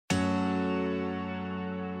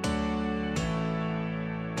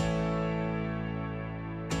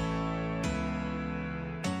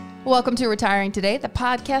Welcome to Retiring Today, the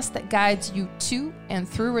podcast that guides you to and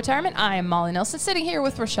through retirement. I am Molly Nelson, sitting here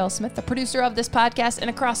with Rochelle Smith, the producer of this podcast, and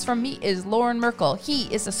across from me is Lauren Merkel. He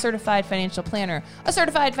is a certified financial planner, a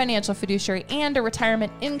certified financial fiduciary, and a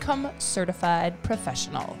retirement income certified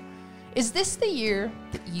professional. Is this the year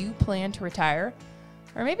that you plan to retire?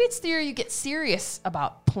 Or maybe it's the year you get serious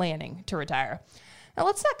about planning to retire. Now,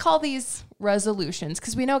 let's not call these resolutions,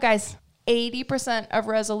 because we know, guys, 80% of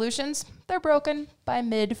resolutions, they're broken by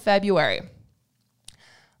mid-February.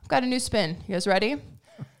 I've got a new spin. You guys ready?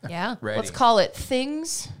 Yeah. Ready. Let's call it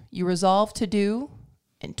Things You Resolve to Do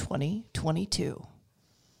in 2022.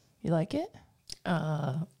 You like it?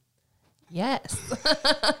 Yes.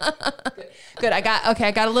 Good. I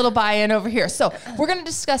got a little buy-in over here. So we're going to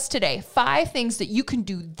discuss today 5 things that you can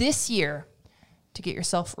do this year to get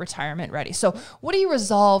yourself retirement ready. So what do you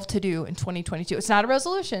resolve to do in 2022? It's not a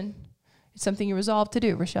resolution. It's something you resolve to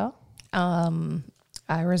do. Rochelle?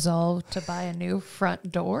 I resolved to buy a new front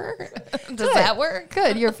door. Does Good. that work?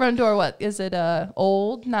 Good. Your front door, what? Is it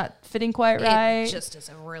old, not fitting quite right? It just is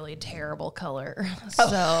a really terrible color.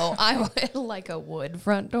 So I would like a wood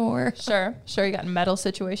front door. Sure. You got a metal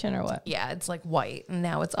situation or what? Yeah, it's like white, and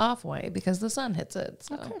now it's off-white because the sun hits it.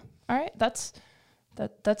 So. Okay. All right. That's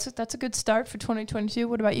a good start for 2022.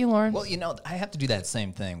 What about you, Lauren? Well, I have to do that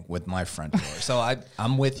same thing with my front door. So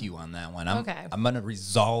I'm with you on that one. I'm going to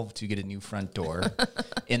resolve to get a new front door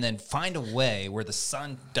and then find a way where the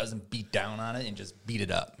sun doesn't beat down on it and just beat it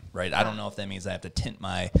up, right? I don't know if that means I have to tint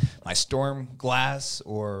my storm glass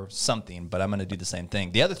or something, but I'm going to do the same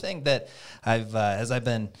thing. The other thing that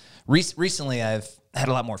recently I've had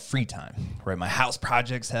a lot more free time, right? My house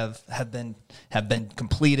projects have been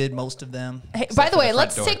completed, most of them. Hey, by the way,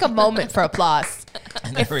 let's take a moment for applause.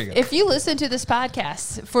 There we go. If you listen to this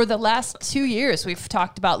podcast, for the last 2 years, we've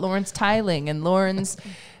talked about Lauren's tiling and Lauren's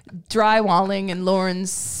drywalling and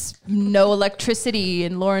Lauren's no electricity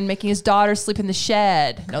and Lauren making his daughter sleep in the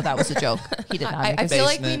shed. No, that was a joke. He did not. I feel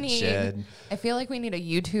like we Basement, shed. I feel like we need a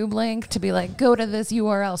YouTube link to be like, go to this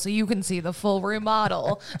URL so you can see the full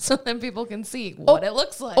remodel, so then people can see what it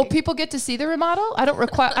looks like. Oh, people get to see the remodel? I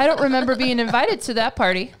don't remember being invited to that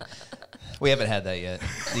party. We haven't had that yet.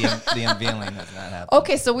 The unveiling has not happened.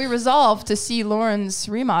 Okay, so we resolved to see Lauren's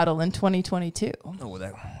remodel in 2022. Oh,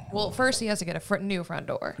 Well, first he has to get a new front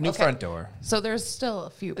door. new front door. So there's still a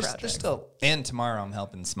few There's projects. still, and tomorrow I'm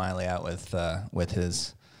helping Smiley out with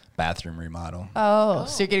his bathroom remodel. Oh,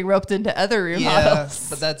 so you're getting roped into other remodels. Yeah,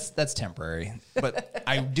 but that's temporary. But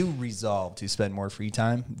I do resolve to spend more free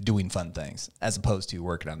time doing fun things as opposed to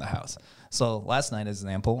working on the house. So last night, as an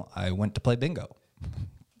example, I went to play bingo.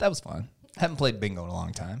 That was fun. Haven't played bingo in a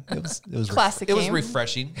long time. It was Classic It was game.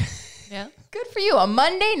 refreshing. Yeah. Good for you. A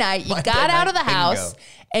Monday night, you Monday got out night of the bingo. house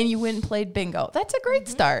and you went and played bingo. That's a great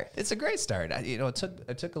start. It's a great start. It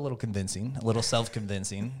took a little convincing, a little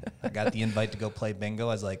self-convincing. I got the invite to go play bingo.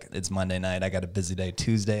 I was like, it's Monday night. I got a busy day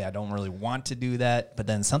Tuesday. I don't really want to do that. But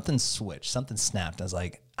then something switched. Something snapped. I was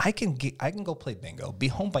like, I can go play bingo, be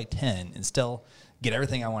home by 10, and still get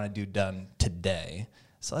everything I want to do done today.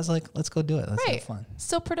 So I was like, let's go do it. Let's have fun.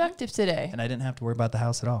 Still productive today. And I didn't have to worry about the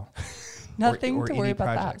house at all. Nothing or to worry any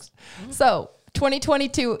about projects. that. So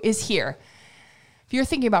 2022 is here. If you're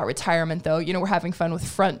thinking about retirement, though, we're having fun with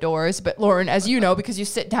front doors. But Lauren, as you know, because you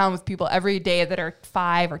sit down with people every day that are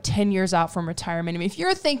 5 or 10 years out from retirement. I mean, if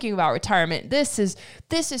you're thinking about retirement, this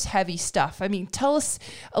is heavy stuff. I mean, tell us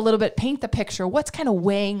a little bit, paint the picture. What's kind of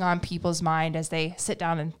weighing on people's mind as they sit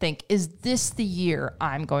down and think, is this the year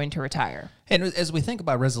I'm going to retire? And as we think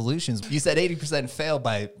about resolutions, you said 80% fail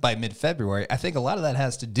by mid-February. I think a lot of that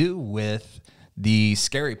has to do with the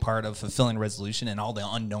scary part of fulfilling resolution and all the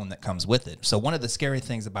unknown that comes with it. So one of the scary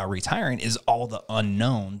things about retiring is all the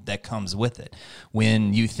unknown that comes with it.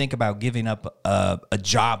 When you think about giving up a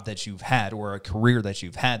job that you've had or a career that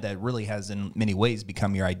you've had that really has in many ways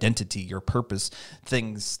become your identity, your purpose,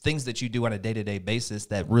 things that you do on a day-to-day basis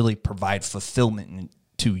that really provide fulfillment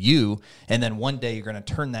to you, and then one day you're going to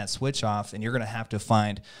turn that switch off and you're going to have to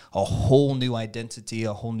find a whole new identity,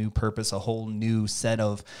 a whole new purpose, a whole new set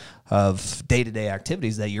of day-to-day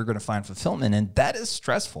activities that you're going to find fulfillment in. That is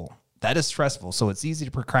stressful. That is stressful. So it's easy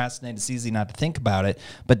to procrastinate. It's easy not to think about it.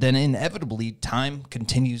 But then inevitably, time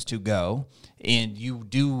continues to go, and you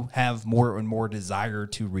do have more and more desire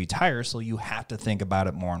to retire. So you have to think about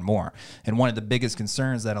it more and more. And one of the biggest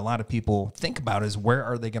concerns that a lot of people think about is, where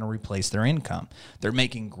are they going to replace their income? They're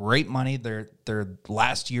making great money. Their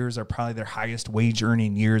last years are probably their highest wage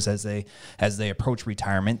earning years as they approach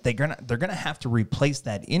retirement. They're gonna have to replace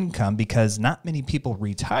that income, because not many people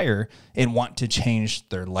retire and want to change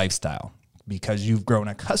their lifestyle. because you've grown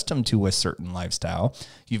accustomed to a certain lifestyle.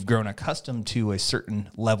 You've grown accustomed to a certain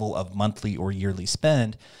level of monthly or yearly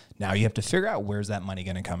spend. Now you have to figure out, where's that money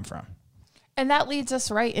going to come from? And that leads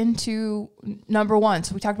us right into number one.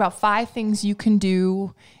 So we talked about 5 things you can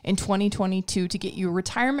do in 2022 to get you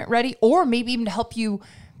retirement ready, or maybe even to help you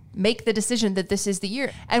make the decision that this is the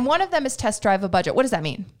year. And one of them is test drive a budget. What does that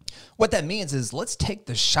mean? What that means is, let's take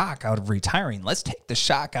the shock out of retiring. Let's take the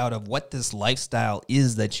shock out of what this lifestyle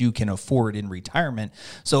is that you can afford in retirement.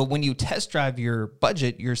 So when you test drive your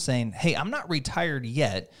budget, you're saying, hey, I'm not retired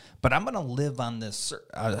yet, but I'm going to live on this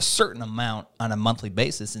a certain amount on a monthly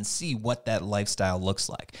basis and see what that lifestyle looks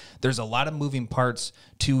like. There's a lot of moving parts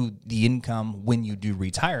to the income when you do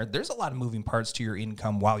retire. There's a lot of moving parts to your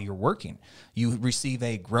income while you're working. You receive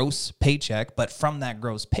a gross paycheck, but from that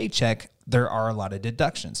gross paycheck, there are a lot of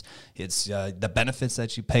deductions. It's the benefits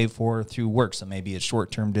that you pay for through work. So maybe it's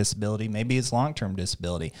short-term disability, maybe it's long-term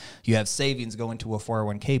disability. You have savings going to a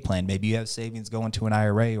 401k plan. Maybe you have savings going to an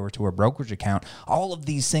IRA or to a brokerage account. All of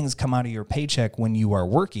these things come out of your paycheck when you are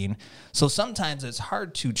working. So sometimes it's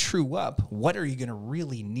hard to true up what are you going to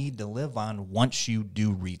really need to live on once you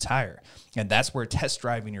do retire. And that's where test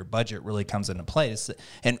driving your budget really comes into place,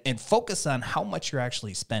 and focus on how much you're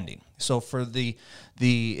actually spending. So for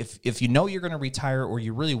if you know you're going to retire, or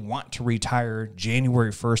you really want to retire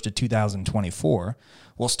January 1st of 2024,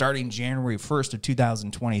 well, starting January 1st of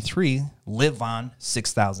 2023, live on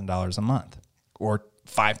 $6,000 a month, or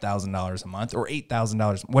 $5,000 a month, or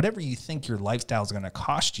 $8,000, whatever you think your lifestyle is going to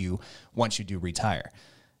cost you once you do retire.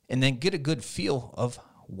 And then get a good feel of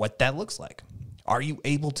what that looks like. Are you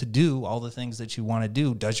able to do all the things that you want to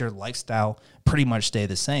do? Does your lifestyle pretty much stay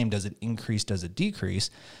the same? Does it increase? Does it decrease?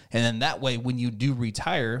 And then that way, when you do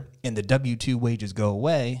retire and the W-2 wages go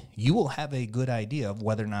away, you will have a good idea of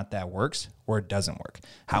whether or not that works or it doesn't work.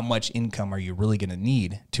 How much income are you really going to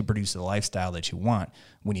need to produce the lifestyle that you want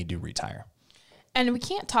when you do retire? And we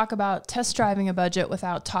can't talk about test driving a budget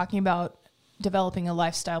without talking about developing a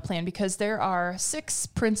lifestyle plan, because there are 6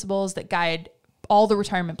 principles that guide all the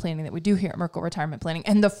retirement planning that we do here at Merkle Retirement Planning.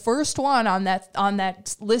 And the first one on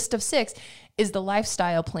that list of 6 is the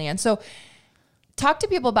lifestyle plan. So talk to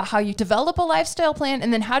people about how you develop a lifestyle plan,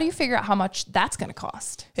 and then how do you figure out how much that's going to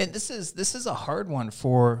cost? And this is a hard one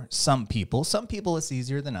for some people. Some people it's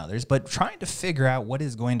easier than others, but trying to figure out what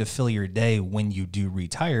is going to fill your day when you do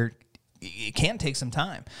retire, it can take some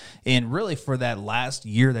time. And really, for that last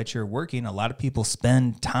year that you're working, a lot of people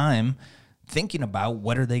spend time thinking about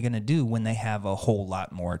what are they going to do when they have a whole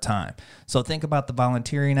lot more time. So think about the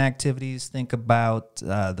volunteering activities, think about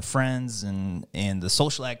the friends and the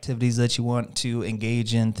social activities that you want to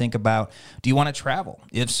engage in. Think about, do you want to travel?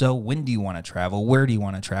 If so, when do you want to travel? Where do you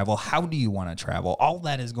want to travel? How do you want to travel? All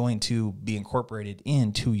that is going to be incorporated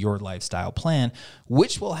into your lifestyle plan,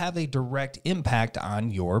 which will have a direct impact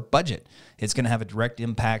on your budget. It's going to have a direct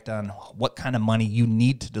impact on what kind of money you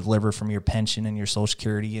need to deliver from your pension and your Social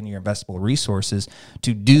Security and your investable resources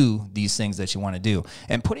to do these things that you want to do.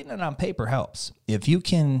 And putting it on paper helps. If you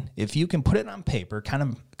can put it on paper, kind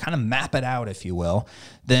of map it out, if you will,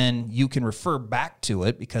 then you can refer back to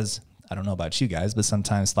it, because I don't know about you guys, but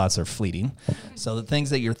sometimes thoughts are fleeting. So the things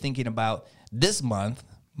that you're thinking about this month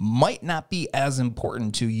might not be as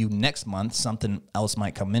important to you next month. Something else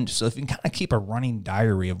might come in. So if you can kind of keep a running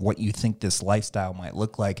diary of what you think this lifestyle might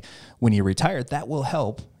look like when you retire, that will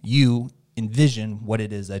help you envision what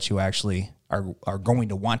it is that you actually are going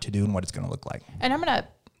to want to do and what it's going to look like. And I'm going to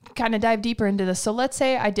kind of dive deeper into this. So let's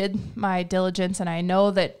say I did my diligence and I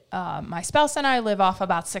know that my spouse and I live off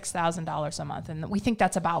about $6,000 a month, and we think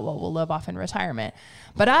that's about what we'll live off in retirement.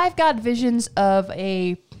 But I've got visions of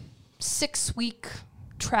a 6-week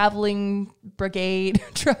traveling brigade.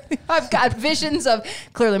 I've got visions of,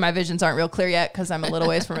 clearly my visions aren't real clear yet because I'm a little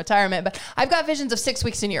ways from retirement, but I've got visions of 6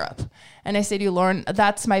 weeks in Europe. And I say to you, Lauren,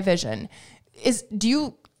 that's my vision.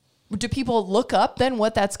 Do people look up then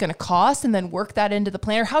what that's going to cost and then work that into the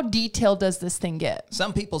plan? Or how detailed does this thing get?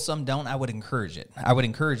 Some people, some don't. I would encourage it. I would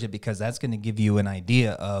encourage it because that's going to give you an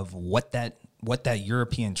idea of what that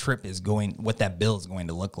European trip is going, what that bill is going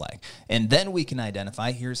to look like. And then we can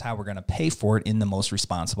identify, here's how we're going to pay for it in the most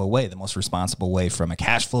responsible way from a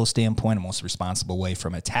cash flow standpoint, the most responsible way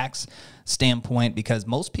from a tax standpoint, because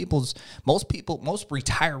most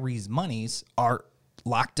retirees' monies are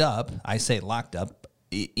locked up. I say locked up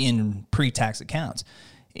in pre-tax accounts.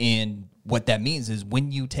 And what that means is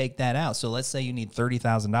when you take that out, so let's say you need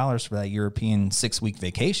 $30,000 for that European 6-week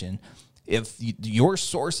vacation. If your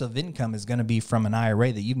source of income is going to be from an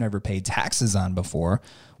IRA that you've never paid taxes on before,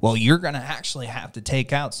 well, you're going to actually have to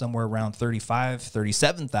take out somewhere around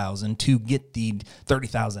 $37,000 to get the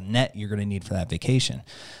 $30,000 net you're going to need for that vacation.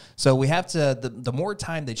 So we have to, the more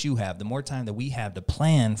time that you have, the more time that we have to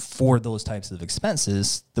plan for those types of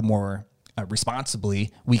expenses, the more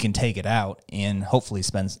responsibly we can take it out and hopefully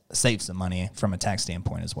save some money from a tax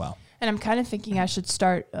standpoint as well. And I'm kind of thinking I should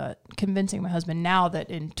start convincing my husband now that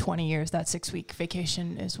in 20 years, that 6-week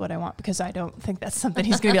vacation is what I want, because I don't think that's something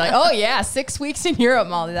he's going to be like, oh yeah, 6 weeks in Europe,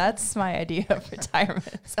 Molly. That's my idea of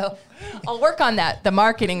retirement. So I'll work on that, the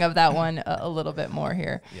marketing of that one a little bit more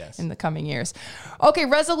here in the coming years. Okay,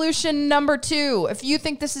 resolution number 2. If you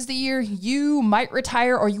think this is the year you might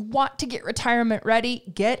retire or you want to get retirement ready,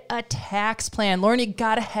 get a tax plan. Lauren, you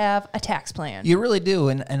got to have a tax plan. You really do.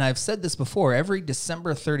 And I've said this before, every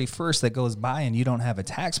December 31st that goes by and you don't have a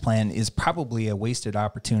tax plan is probably a wasted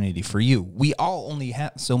opportunity for you. We all only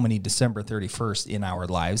have so many December 31st in our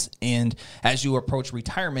lives. And as you approach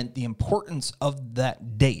retirement, the importance of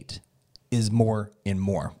that date is more and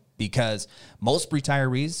more, because most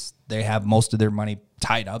retirees, they have most of their money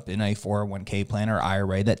tied up in a 401k plan or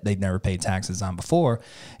IRA that they've never paid taxes on before.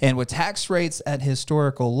 And with tax rates at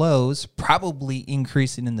historical lows, probably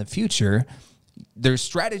increasing in the future, there's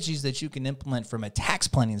strategies that you can implement from a tax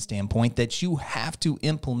planning standpoint that you have to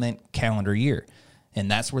implement calendar year. And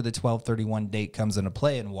that's where the 12/31 date comes into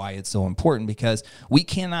play and why it's so important, because we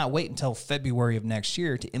cannot wait until February of next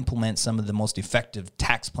year to implement some of the most effective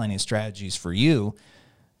tax planning strategies for you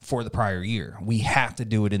for the prior year. We have to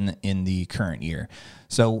do it in the current year.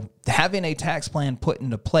 So having a tax plan put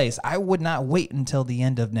into place, I would not wait until the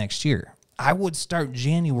end of next year. I would start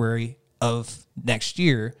January of next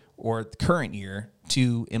year or the current year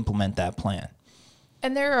to implement that plan.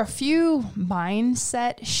 And there are a few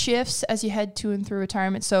mindset shifts as you head to and through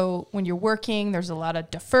retirement. So when you're working, there's a lot of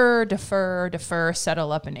defer,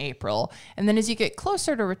 settle up in April. And then as you get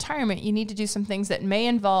closer to retirement, you need to do some things that may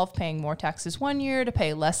involve paying more taxes one year to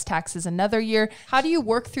pay less taxes another year. How do you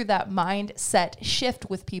work through that mindset shift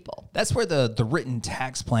with people? That's where the written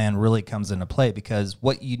tax plan really comes into play, because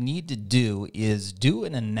what you need to do is do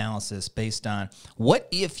an analysis based on what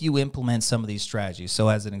if you implement some of these strategies. So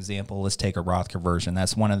as an example, let's take a Roth conversion.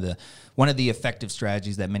 That's one of the effective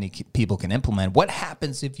strategies that many people can implement. What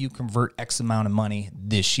happens if you convert X amount of money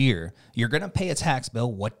this year? You're going to pay a tax bill.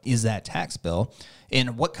 What is that tax bill?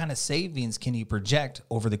 And what kind of savings can you project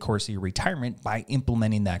over the course of your retirement by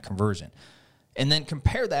implementing that conversion? And then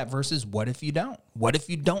compare that versus what if you don't? What if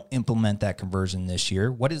you don't implement that conversion this year?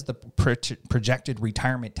 What is the projected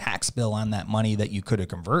retirement tax bill on that money that you could have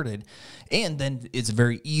converted? And then it's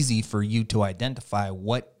very easy for you to identify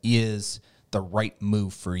what is the right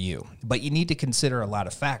move for you. But you need to consider a lot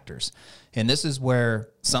of factors. And this is where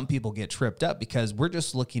some people get tripped up, because we're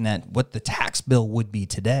just looking at what the tax bill would be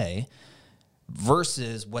today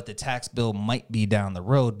versus what the tax bill might be down the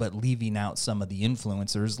road, but leaving out some of the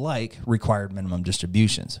influencers like required minimum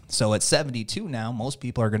distributions. So at 72 now, most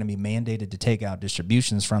people are going to be mandated to take out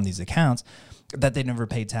distributions from these accounts that they never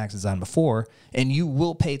paid taxes on before. And you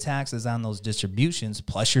will pay taxes on those distributions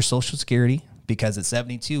plus your Social Security, because at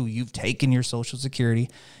 72, you've taken your Social Security.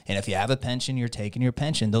 And if you have a pension, you're taking your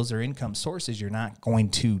pension. Those are income sources you're not going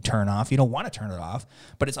to turn off. You don't want to turn it off,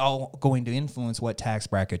 but it's all going to influence what tax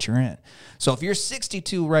bracket you're in. So if you're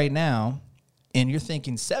 62 right now and you're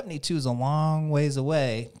thinking 72 is a long ways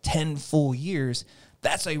away, 10 full years,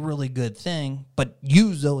 that's a really good thing, but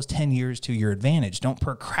use those 10 years to your advantage. Don't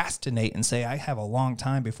procrastinate and say, I have a long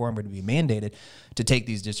time before I'm going to be mandated to take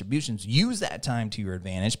these distributions. Use that time to your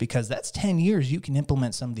advantage, because that's 10 years you can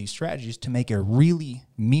implement some of these strategies to make a really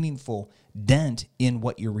meaningful dent in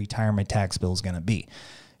what your retirement tax bill is going to be.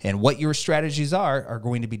 And what your strategies are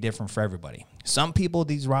going to be different for everybody. Some people,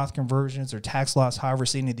 these Roth conversions or tax loss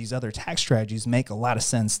harvesting and these other tax strategies make a lot of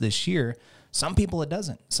sense this year. Some people it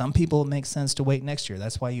doesn't. Some people it makes sense to wait next year.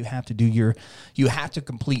 That's why you have to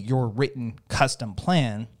complete your written custom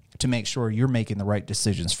plan to make sure you're making the right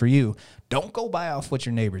decisions for you. Don't go by off what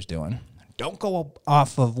your neighbor's doing. Don't go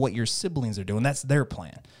off of what your siblings are doing. That's their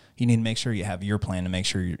plan. You need to make sure you have your plan to make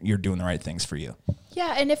sure you're doing the right things for you.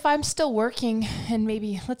 Yeah, and if I'm still working and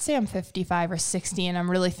maybe, let's say I'm 55 or 60 and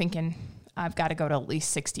I'm really thinking I've got to go to at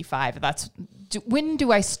least 65, when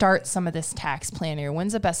do I start some of this tax planning? Or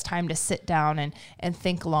when's the best time to sit down and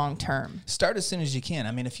think long term? Start as soon as you can.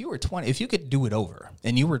 I mean, if you were 20, if you could do it over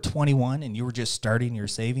and you were 21 and you were just starting your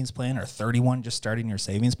savings plan, or 31 just starting your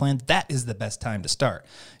savings plan, that is the best time to start.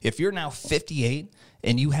 If you're now 58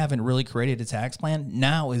 and you haven't really created a tax plan,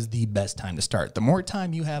 now is the best time to start. The more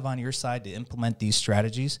time you have on your side to implement these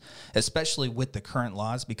strategies, especially with the current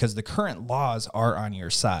laws, because the current laws are on your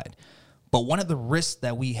side. But one of the risks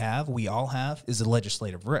that we all have, is a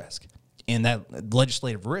legislative risk. And that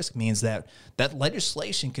legislative risk means that that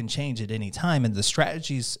legislation can change at any time. And the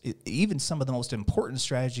strategies, even some of the most important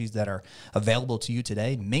strategies that are available to you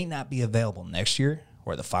today, may not be available next year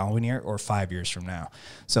or the following year or 5 years from now.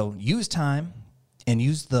 So use time and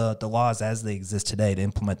use the laws as they exist today to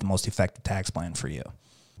implement the most effective tax plan for you.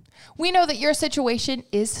 We know that your situation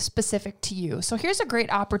is specific to you. So here's a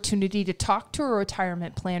great opportunity to talk to a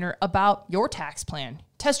retirement planner about your tax plan,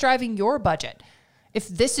 test driving your budget. If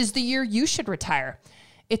this is the year you should retire,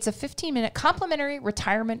 it's a 15-minute complimentary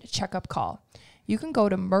retirement checkup call. You can go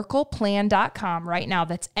to merkleplan.com right now.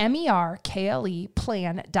 That's MERKLE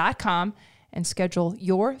plan.com and schedule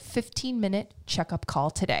your 15-minute checkup call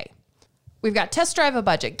today. We've got test drive a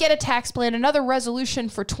budget, get a tax plan, another resolution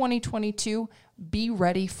for 2022. Be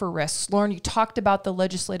ready for risks. Lauren, you talked about the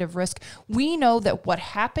legislative risk. We know that what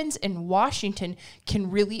happens in Washington can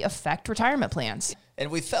really affect retirement plans. And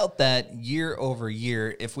we felt that year over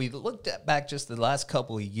year, if we looked back just the last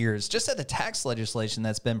couple of years, just at the tax legislation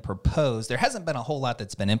that's been proposed, there hasn't been a whole lot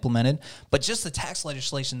that's been implemented, but just the tax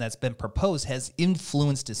legislation that's been proposed has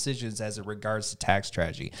influenced decisions as it regards to tax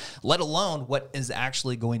strategy, let alone what is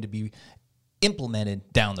actually going to be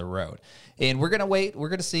implemented down the road. And we're going to wait. We're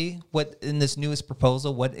going to see what in this newest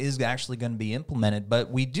proposal, what is actually going to be implemented. But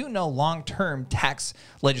we do know long-term tax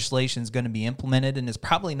legislation is going to be implemented, and it's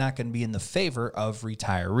probably not going to be in the favor of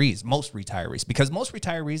retirees, most retirees, because most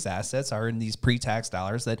retirees' assets are in these pre-tax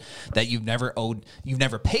dollars that you've never owed, you've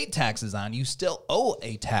never paid taxes on. You still owe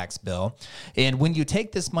a tax bill. And when you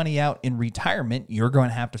take this money out in retirement, you're going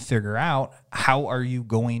to have to figure out how are you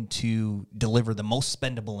going to deliver the most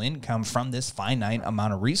spendable income from this finite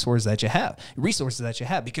amount of resources that you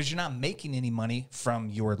have, because you're not making any money from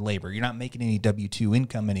your labor. You're not making any W-2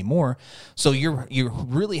 income anymore. So you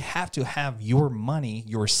really have to have your money,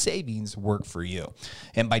 your savings work for you.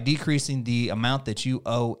 And by decreasing the amount that you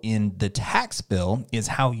owe in the tax bill is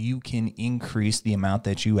how you can increase the amount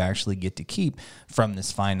that you actually get to keep from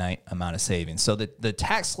this finite amount of savings. So the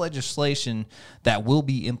tax legislation that will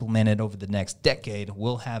be implemented over the next decade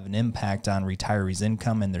will have an impact on retirees'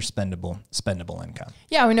 income and their spendable income.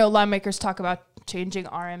 Yeah, we know lawmakers talk about changing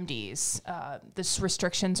RMDs, this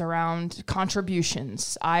restrictions around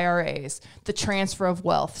contributions, IRAs, the transfer of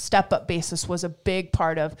wealth. Step-up basis was a big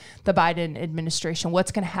part of the Biden administration.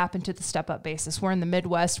 What's going to happen to the step-up basis? We're in the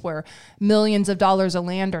Midwest where millions of dollars of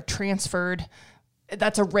land are transferred.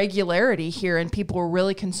 That's a regularity here, and people are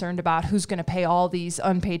really concerned about who's going to pay all these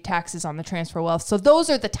unpaid taxes on the transfer of wealth. So those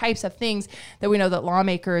are the types of things that we know that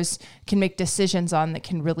lawmakers can make decisions on that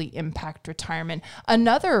can really impact retirement.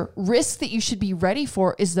 Another risk that you should be ready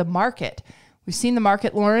for is the market. We've seen the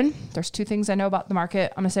market, Lauren. There's two things I know about the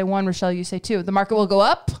market. I'm going to say one, Rochelle, you say two. The market will go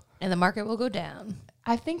up. And the market will go down.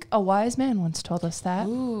 I think a wise man once told us that.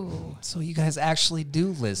 Ooh. So you guys actually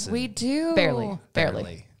do listen. We do.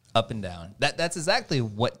 Barely. Up and down. That's exactly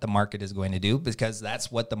what the market is going to do, because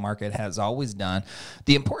that's what the market has always done.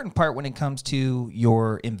 The important part when it comes to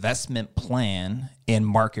your investment plan and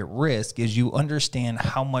market risk is you understand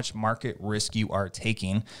how much market risk you are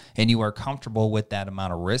taking, and you are comfortable with that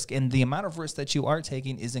amount of risk. And the amount of risk that you are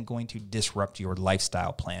taking isn't going to disrupt your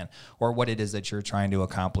lifestyle plan or what it is that you're trying to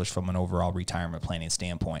accomplish from an overall retirement planning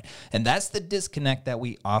standpoint. And that's the disconnect that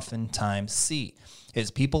we oftentimes see. Is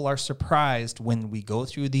people are surprised when we go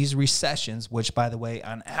through these recessions, which, by the way,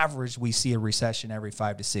 on average, we see a recession every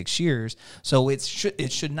 5 to 6 years. So it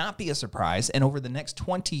should not be a surprise. And over the next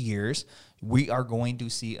 20 years, we are going to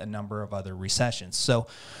see a number of other recessions. So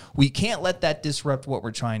we can't let that disrupt what we're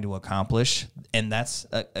trying to accomplish. And that's,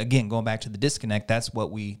 again, going back to the disconnect, that's what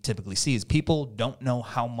we typically see is people don't know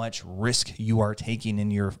how much risk you are taking in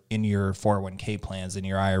your 401k plans, in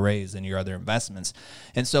your IRAs, and your other investments.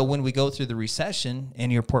 And so when we go through the recession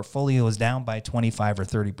and your portfolio is down by 25 or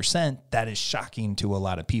 30%, that is shocking to a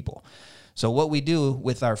lot of people. So what we do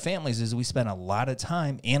with our families is we spend a lot of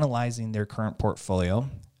time analyzing their current portfolio.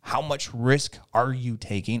 How much risk are you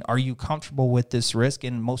taking? Are you comfortable with this risk?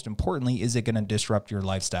 And most importantly, is it going to disrupt your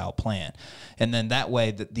lifestyle plan? And then that way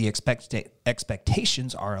the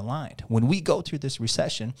expectations are aligned. When we go through this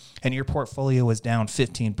recession and your portfolio is down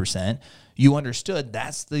 15%, you understood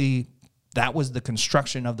that was the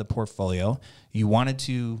construction of the portfolio. You wanted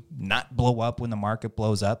to not blow up when the market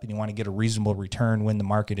blows up, and you want to get a reasonable return when the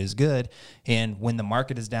market is good. And when the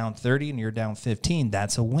market is down 30 and you're down 15,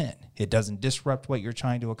 that's a win. It doesn't disrupt what you're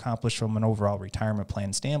trying to accomplish from an overall retirement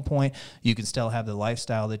plan standpoint. You can still have the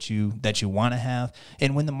lifestyle that you want to have.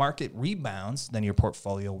 And when the market rebounds, then your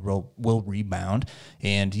portfolio will rebound,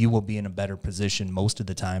 and you will be in a better position most of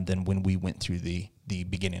the time than when we went through the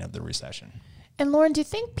beginning of the recession. And Lauren, do you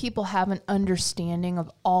think people have an understanding of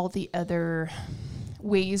all the other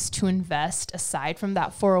ways to invest aside from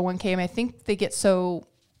that 401k? I mean, I think they get so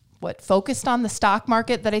focused on the stock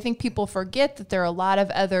market that I think people forget that there are a lot of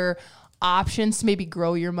other options to maybe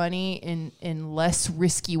grow your money in less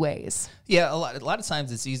risky ways. Yeah, a lot of times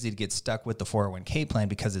it's easy to get stuck with the 401k plan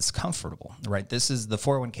because it's comfortable, right? The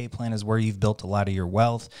 401k plan is where you've built a lot of your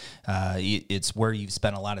wealth. It's where you've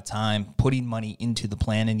spent a lot of time putting money into the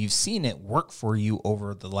plan, and you've seen it work for you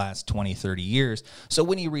over the last 20, 30 years. So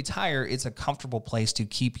when you retire, it's a comfortable place to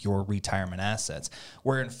keep your retirement assets,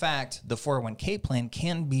 where in fact, the 401k plan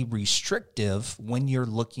can be restrictive when you're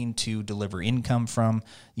looking to deliver income from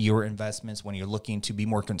your investments, when you're looking to be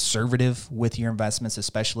more conservative with your investments,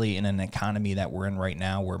 especially in an economy that we're in right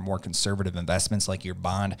now, where more conservative investments like your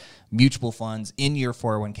bond mutual funds in your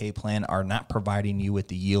 401k plan are not providing you with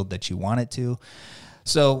the yield that you want it to.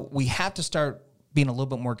 So we have to start being a little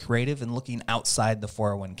bit more creative and looking outside the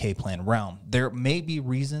 401k plan realm. There may be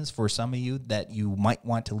reasons for some of you that you might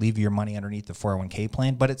want to leave your money underneath the 401k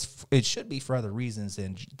plan, but it should be for other reasons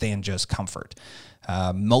than just comfort.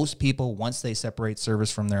 Most people, once they separate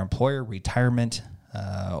service from their employer, retirement,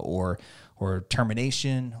 or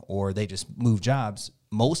termination, or they just move jobs,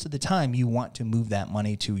 most of the time you want to move that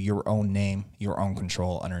money to your own name, your own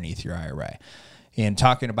control underneath your IRA. And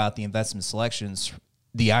talking about the investment selections,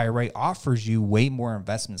 the IRA offers you way more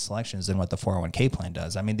investment selections than what the 401k plan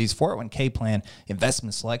does. I mean, these 401k plan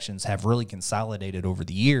investment selections have really consolidated over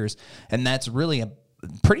the years, and that's really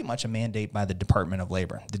pretty much a mandate by the Department of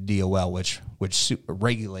Labor, the DOL, which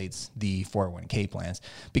regulates the 401k plans,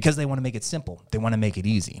 because they want to make it simple. They want to make it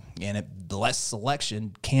easy. And the less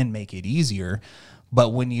selection can make it easier.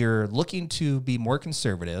 But when you're looking to be more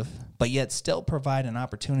conservative, but yet still provide an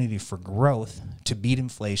opportunity for growth to beat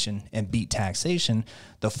inflation and beat taxation,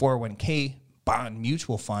 the 401k bond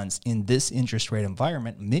mutual funds in this interest rate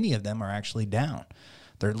environment, many of them are actually down.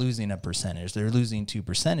 They're losing a percentage. They're losing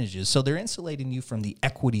 2%. So they're insulating you from the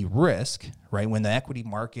equity risk, right? When the equity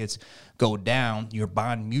markets go down, your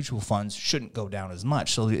bond mutual funds shouldn't go down as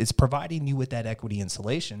much. So it's providing you with that equity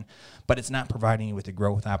insulation, but it's not providing you with the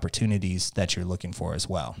growth opportunities that you're looking for as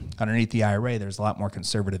well. Underneath the IRA, there's a lot more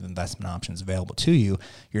conservative investment options available to you.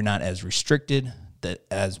 You're not as restricted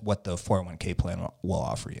as what the 401k plan will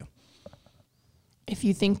offer you. If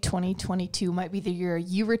you think 2022 might be the year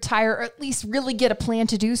you retire, or at least really get a plan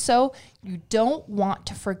to do so, you don't want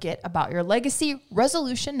to forget about your legacy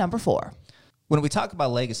resolution number 4. When we talk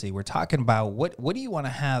about legacy, we're talking about what do you want to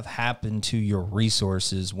have happen to your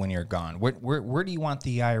resources when you're gone? Where do you want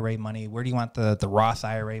the IRA money? Where do you want the Roth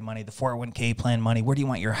IRA money, the 401k plan money? Where do you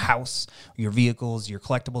want your house, your vehicles, your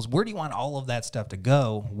collectibles? Where do you want all of that stuff to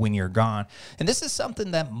go when you're gone? And this is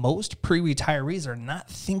something that most pre-retirees are not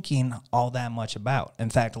thinking all that much about. In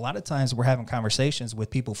fact, a lot of times we're having conversations with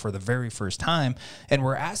people for the very first time, and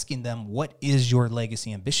we're asking them, what is your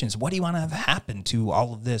legacy ambitions? What do you want to have happen to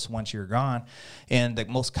all of this once you're gone? And the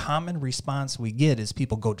most common response we get is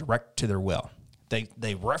people go direct to their will.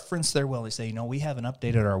 They reference their will. They say, we haven't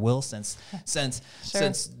updated our will since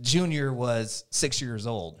Junior was 6 years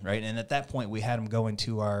old, right? And at that point, we had him go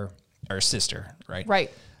into our sister, right?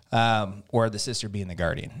 Right. Or the sister being the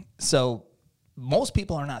guardian. So most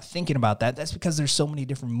people are not thinking about that. That's because there's so many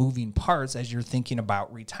different moving parts as you're thinking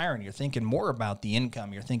about retiring. You're thinking more about the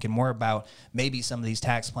income. You're thinking more about maybe some of these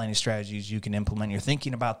tax planning strategies you can implement. You're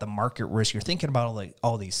thinking about the market risk. You're thinking about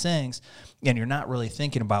all these things, and you're not really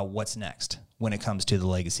thinking about what's next when it comes to the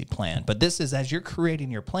legacy plan. But this is, as you're creating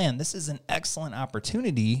your plan, this is an excellent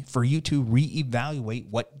opportunity for you to reevaluate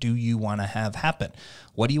what do you want to have happen.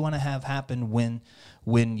 What do you want to have happen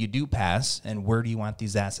when you do pass, and where do you want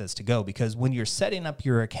these assets to go? Because when you're setting up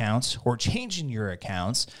your accounts or changing your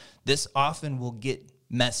accounts, this often will get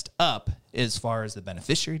messed up as far as the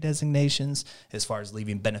beneficiary designations, as far as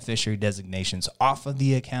leaving beneficiary designations off of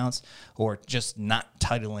the accounts, or just not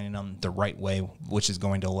titling them the right way, which is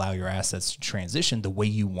going to allow your assets to transition the way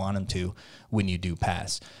you want them to when you do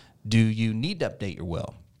pass. Do you need to update your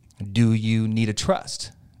will? Do you need a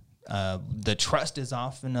trust? The trust is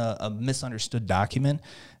often a misunderstood document.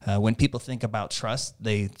 When people think about trust,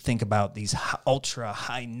 they think about these ultra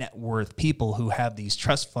high net worth people who have these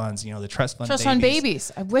trust funds, the trust fund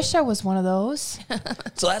babies. I wish I was one of those.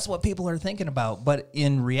 So that's what people are thinking about. But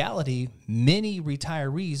in reality, many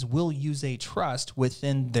retirees will use a trust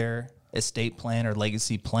within their estate plan or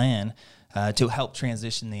legacy plan to help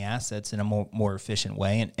transition the assets in a more efficient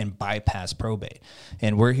way and bypass probate.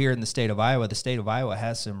 And we're here in the state of Iowa. The state of Iowa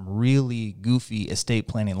has some really goofy estate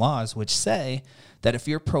planning laws which say that if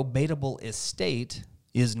your probatable estate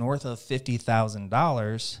is north of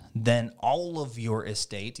 $50,000, then all of your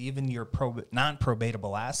estate, even your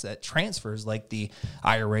non-probatable asset transfers like the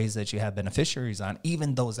IRAs that you have beneficiaries on,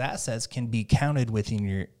 even those assets can be counted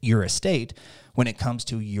within your estate when it comes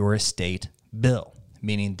to your estate bill.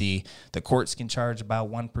 Meaning the courts can charge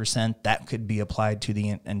about 1%. That could be applied to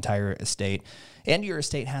the entire estate. And your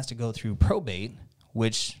estate has to go through probate,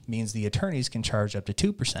 which means the attorneys can charge up to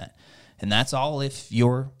 2%. And that's all if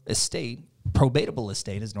your estate, probatable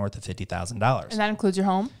estate, is north of $50,000. And that includes your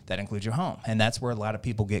home? That includes your home. And that's where a lot of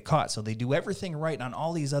people get caught. So they do everything right on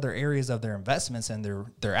all these other areas of their investments and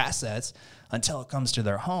their assets until it comes to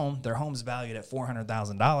their home. Their home's valued at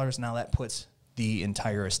 $400,000. Now that puts the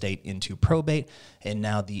entire estate into probate, and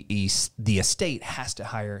now the estate has to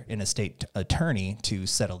hire an estate attorney to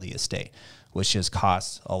settle the estate, which just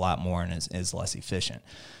costs a lot more and is less efficient.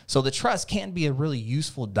 So the trust can be a really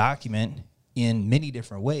useful document in many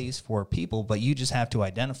different ways for people, but you just have to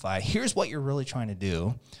identify, here's what you're really trying to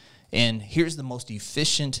do, and here's the most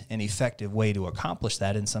efficient and effective way to accomplish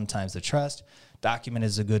that. And sometimes the trust document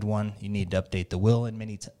is a good one. You need to update the will in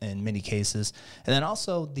many cases. And then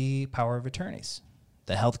also the power of attorneys,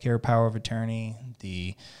 the healthcare power of attorney,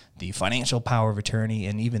 the financial power of attorney,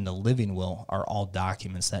 and even the living will are all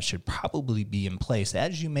documents that should probably be in place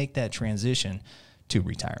as you make that transition to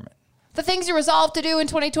retirement. The things you resolve to do in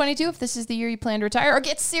 2022, if this is the year you plan to retire or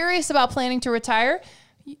get serious about planning to retire,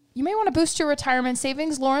 you may want to boost your retirement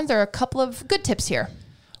savings. Lauren, there are a couple of good tips here.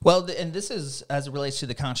 Well, and this is as it relates to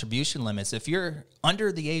the contribution limits. If you're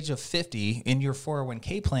under the age of 50 in your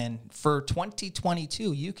 401k plan for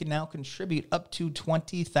 2022, you can now contribute up to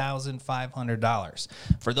 $20,500.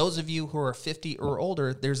 For those of you who are 50 or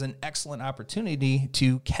older, there's an excellent opportunity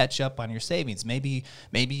to catch up on your savings. Maybe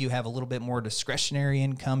you have a little bit more discretionary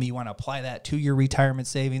income. You want to apply that to your retirement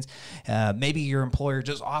savings. Maybe your employer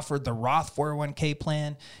just offered the Roth 401k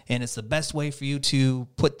plan, and it's the best way for you to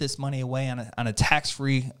put this money away on a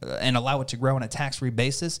tax-free and allow it to grow on a tax-free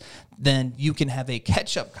basis. Then you can have a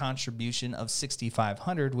catch-up contribution of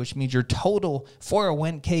 $6,500, which means your total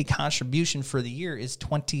 401k contribution for the year is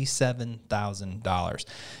 $27,000.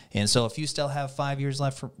 And so if you still have 5 years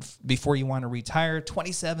left before you want to retire,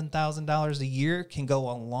 $27,000 a year can go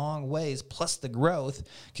a long ways, plus the growth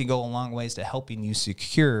can go a long ways to helping you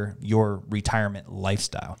secure your retirement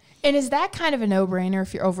lifestyle. And is that kind of a no-brainer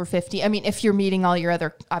if you're over 50? I mean, if you're meeting all your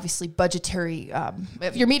other, obviously, budgetary,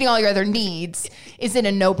 if you're meeting all your other needs, is it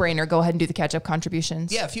a no-brainer? Go ahead and do the catch-up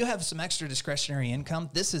contributions. Yeah, if you have some extra discretionary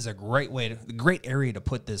income, this is a great area to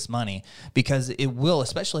put this money, because it will,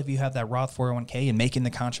 especially if you have that Roth 401k and making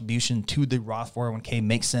the contribution to the Roth 401k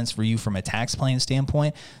makes sense for you from a tax plan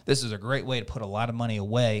standpoint. This is a great way to put a lot of money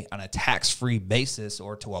away on a tax-free basis,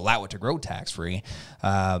 or to allow it to grow tax-free.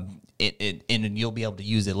 And you'll be able to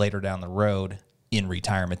use it later down the road in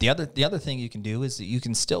retirement. The other thing you can do is that you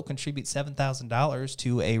can still contribute $7,000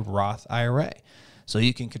 to a Roth IRA. So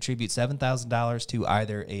you can contribute $7,000 to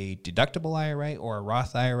either a deductible IRA or a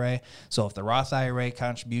Roth IRA. So if the Roth IRA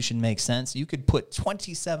contribution makes sense, you could put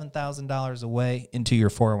 $27,000 away into your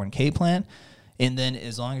 401k plan. And then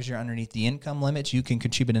as long as you're underneath the income limits, you can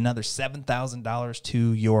contribute another $7,000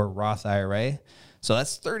 to your Roth IRA. So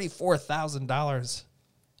that's $34,000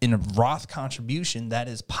 in a Roth contribution that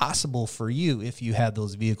is possible for you if you have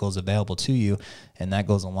those vehicles available to you, and that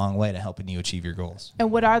goes a long way to helping you achieve your goals. And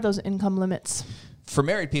what are those income limits? For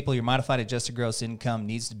married people, your modified adjusted gross income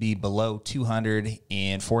needs to be below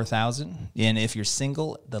 $204,000, and if you're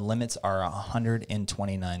single, the limits are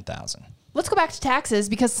 $129,000. Let's go back to taxes,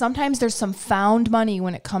 because sometimes there's some found money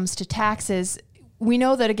when it comes to taxes. We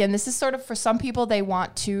know that, again, this is sort of for some people, they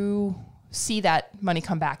want to see that money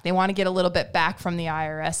come back. They want to get a little bit back from the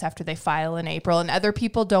IRS after they file in April, and other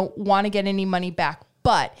people don't want to get any money back.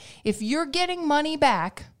 But if you're getting money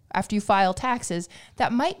back after you file taxes,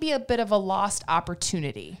 that might be a bit of a lost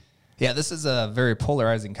opportunity. Yeah, this is a very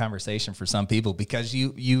polarizing conversation for some people, because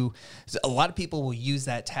a lot of people will use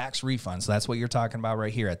that tax refund. So that's what you're talking about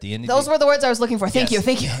right here at the end. Those were the words I was looking for. Thank you.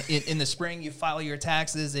 In the spring, you file your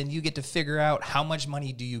taxes and you get to figure out how much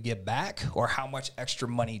money do you get back, or how much extra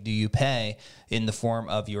money do you pay in the form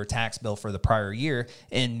of your tax bill for the prior year.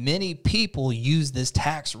 And many people use this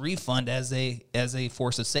tax refund as a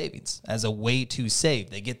force of savings, as a way to save.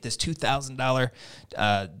 They get this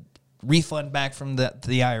 $2,000 refund back from the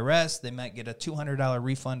IRS. They might get a $200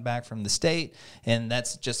 refund back from the state, and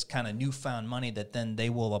that's just kind of newfound money that then they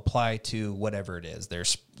will apply to whatever it is,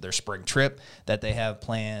 their spring trip that they have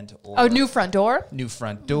planned, or new front door,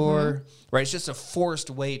 right? It's just a forced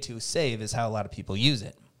way to save is how a lot of people use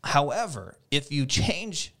it. However, if you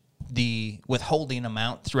change the withholding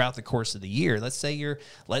amount throughout the course of the year. Let's say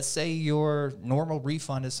your normal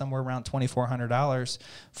refund is somewhere around $2,400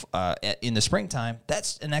 in the springtime.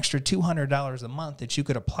 That's an extra $200 a month that you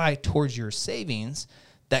could apply towards your savings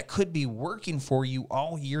that could be working for you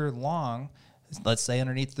all year long. Let's say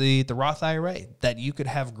underneath the Roth IRA, that you could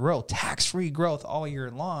have growth, tax-free growth all year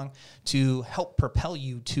long to help propel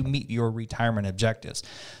you to meet your retirement objectives.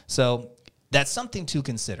 So that's something to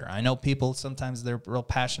consider. I know people, sometimes they're real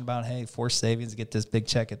passionate about, hey, forced savings, get this big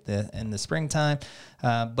check in the springtime,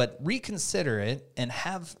 but reconsider it and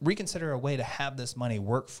reconsider a way to have this money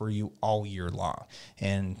work for you all year long.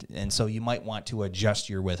 And so you might want to adjust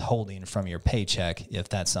your withholding from your paycheck if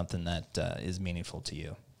that's something that is meaningful to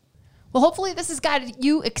you. Well, hopefully this has got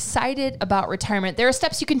you excited about retirement. There are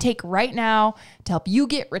steps you can take right now to help you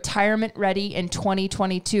get retirement ready in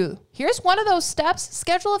 2022. Here's one of those steps.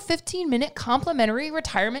 Schedule a 15-minute complimentary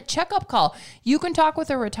retirement checkup call. You can talk with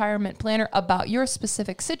a retirement planner about your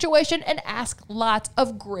specific situation and ask lots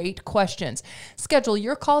of great questions. Schedule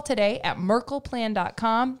your call today at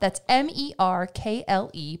merkleplan.com. That's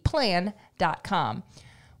MERKLE plan.com.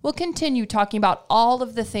 We'll continue talking about all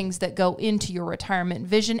of the things that go into your retirement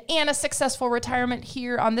vision and a successful retirement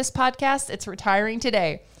here on this podcast. It's Retiring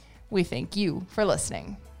Today. We thank you for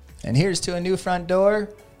listening. And here's to a new front door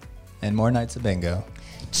and more nights of bingo.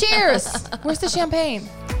 Cheers! Where's the champagne?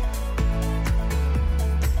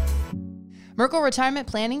 Merkle Retirement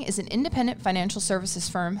Planning is an independent financial services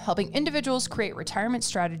firm helping individuals create retirement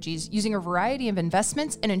strategies using a variety of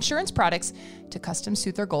investments and insurance products to custom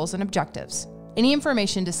suit their goals and objectives. Any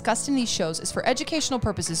information discussed in these shows is for educational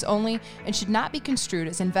purposes only and should not be construed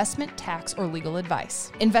as investment, tax, or legal advice.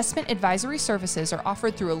 Investment advisory services are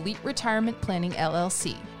offered through Elite Retirement Planning,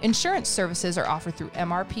 LLC. Insurance services are offered through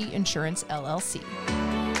MRP Insurance, LLC.